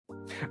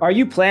Are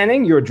you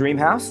planning your dream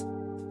house?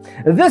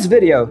 This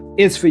video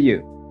is for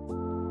you.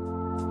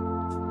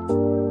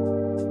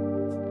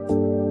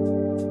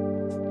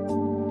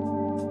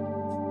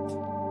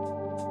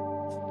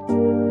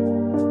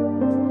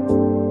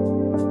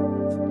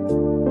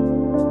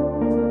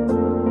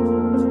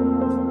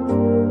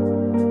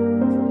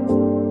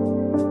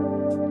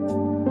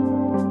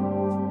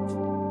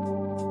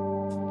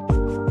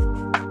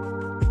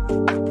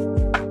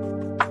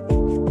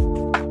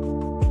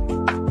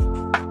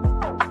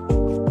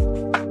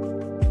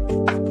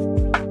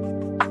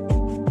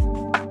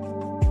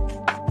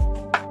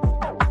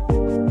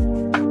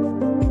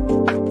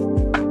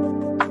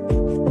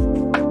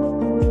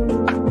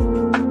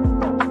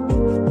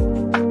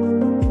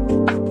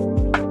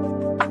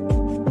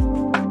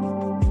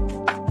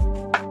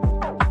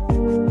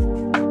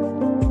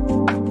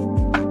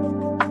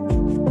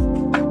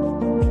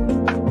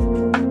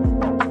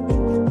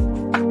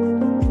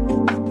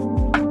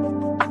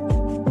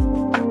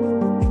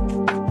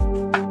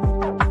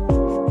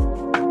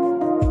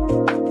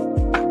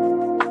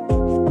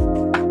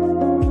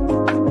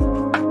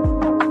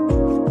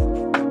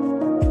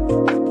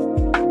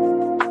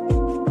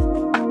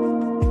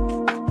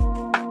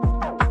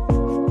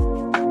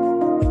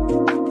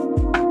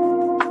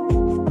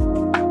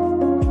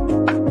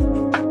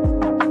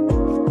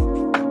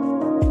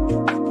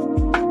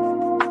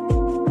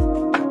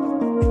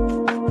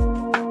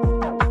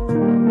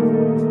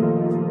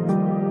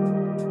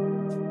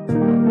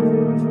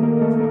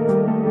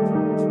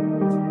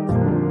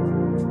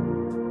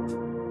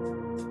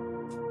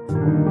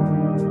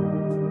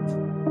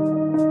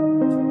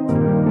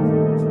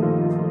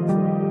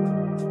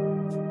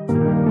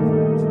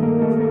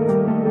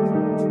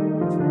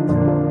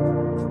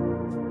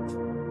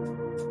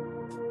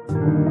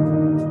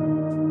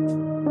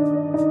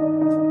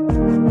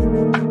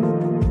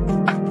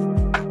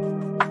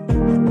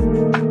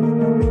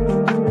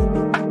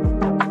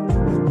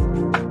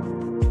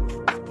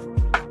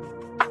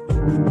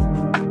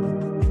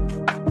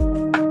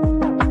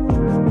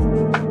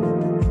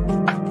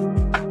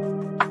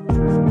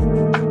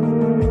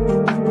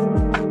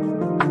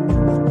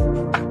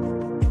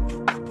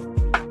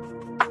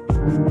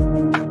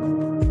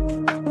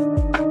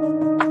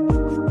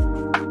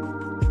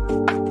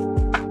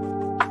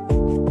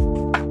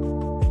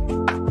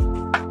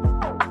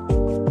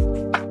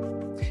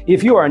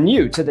 If you are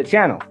new to the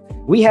channel,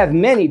 we have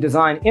many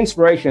design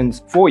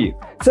inspirations for you.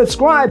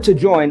 Subscribe to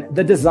join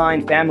the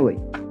design family.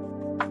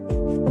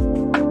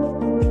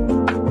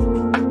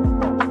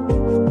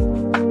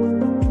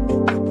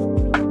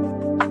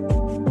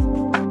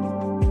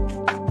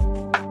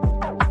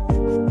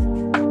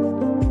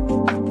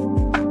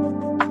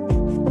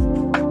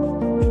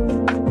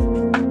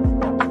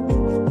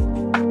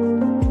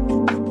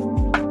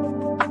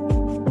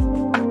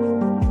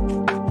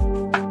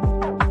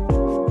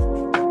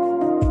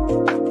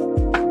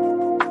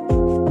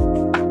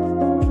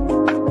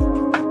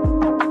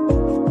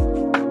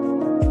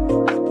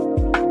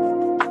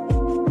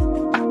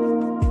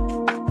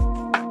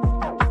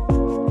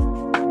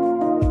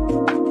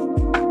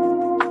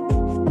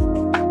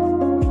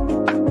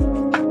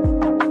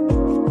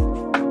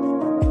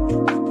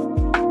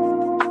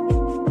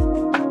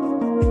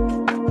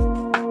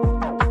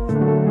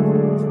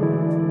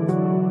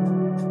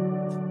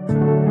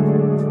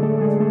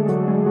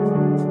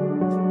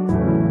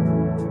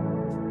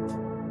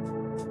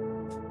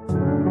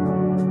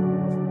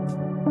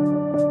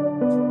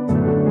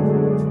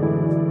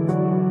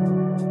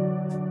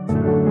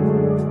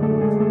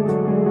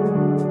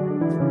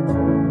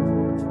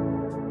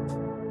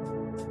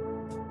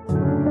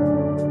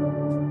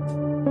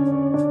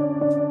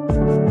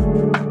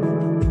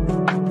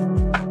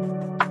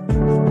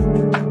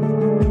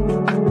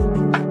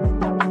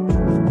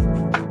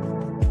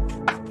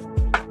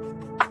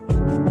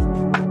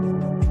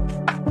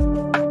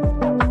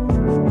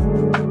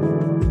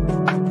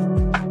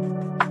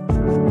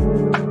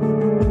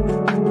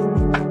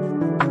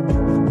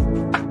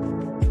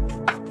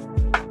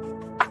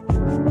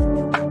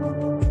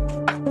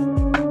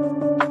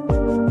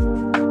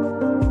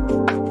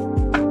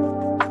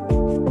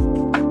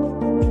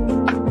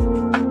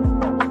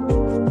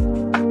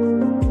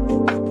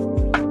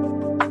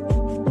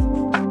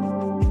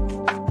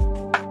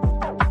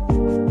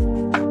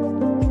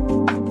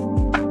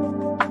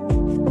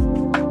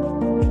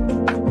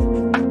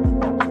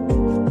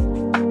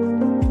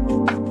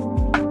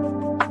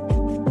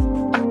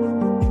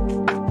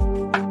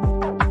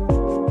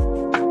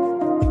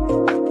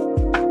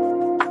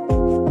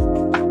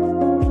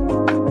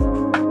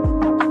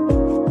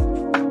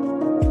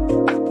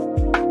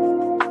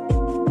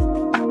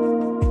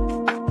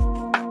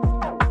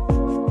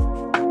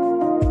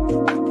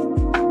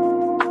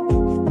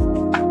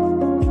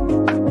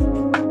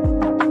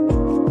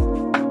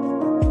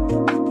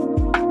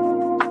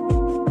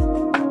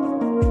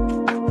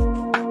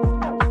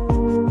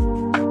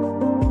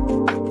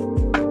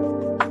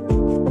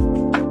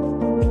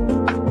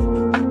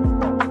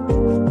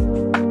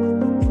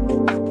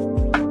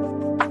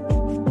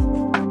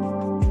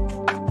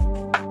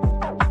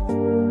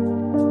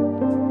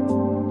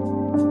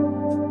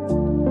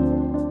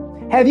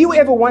 Have you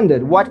ever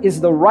wondered what is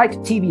the right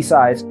TV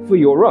size for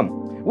your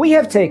room? We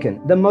have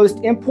taken the most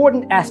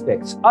important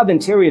aspects of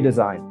interior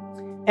design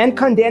and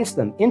condensed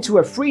them into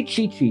a free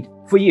cheat sheet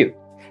for you.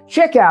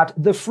 Check out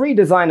the free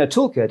designer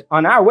toolkit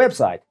on our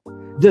website,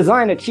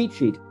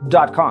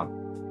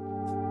 designercheatsheet.com.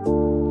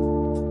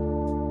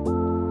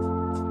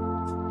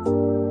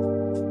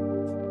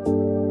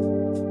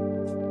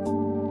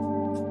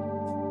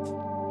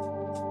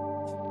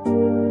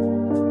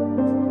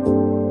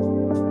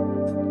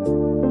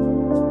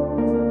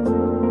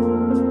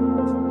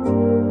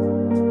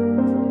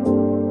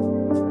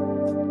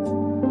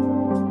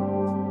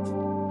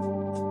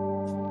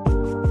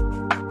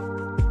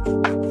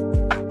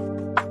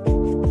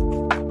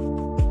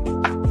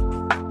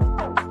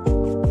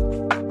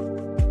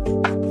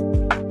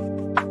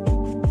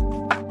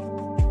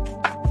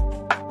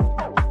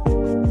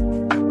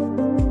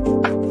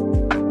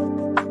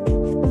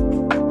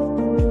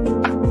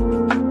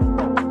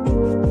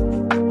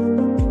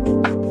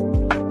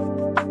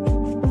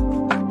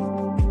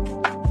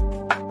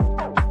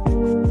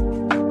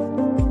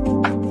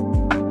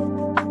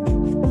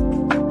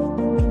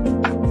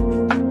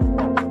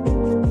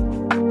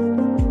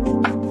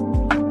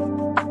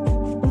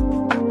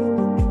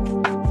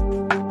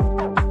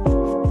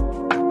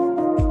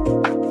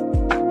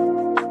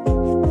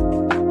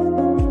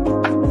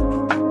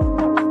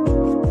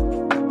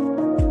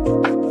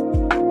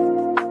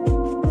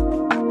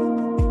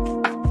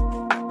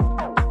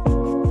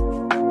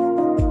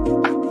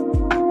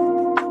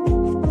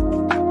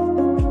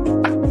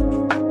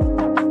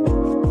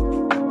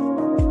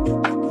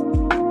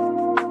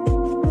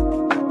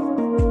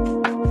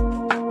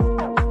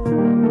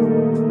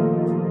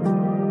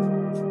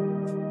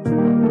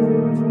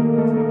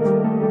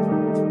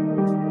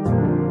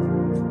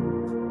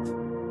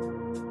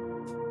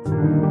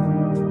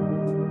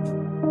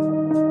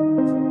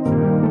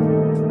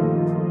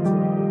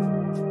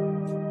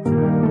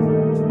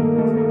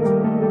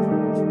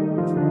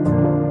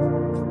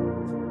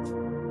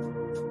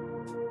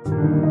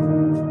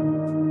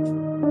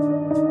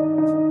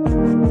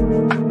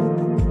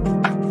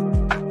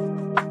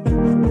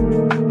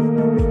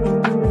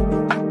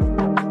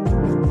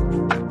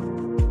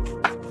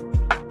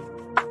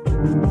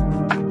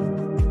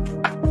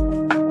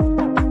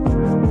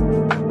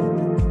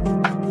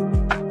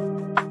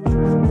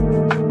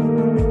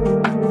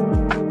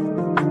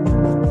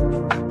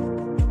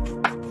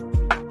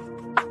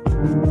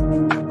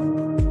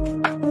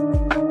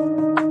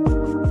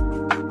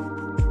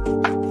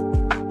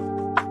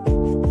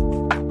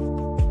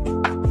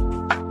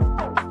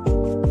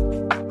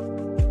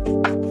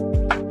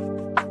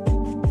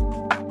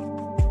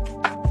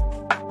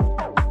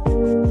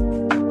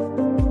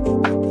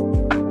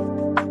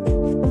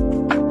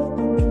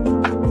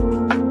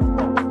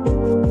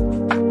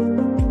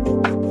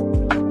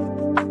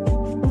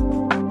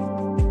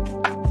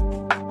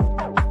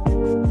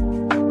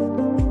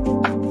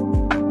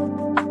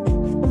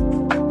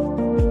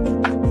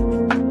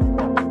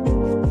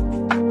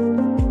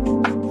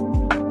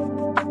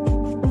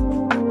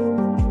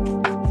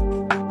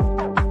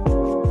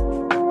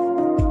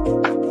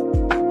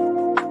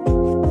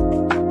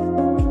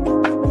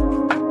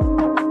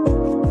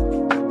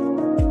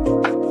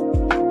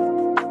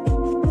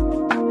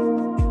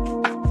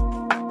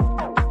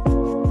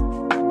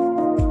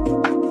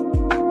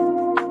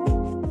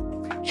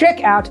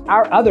 Check out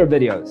our other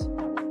videos.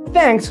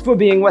 Thanks for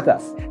being with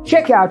us.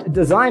 Check out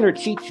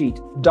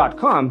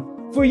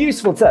designercheatsheet.com for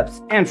useful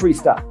tips and free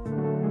stuff.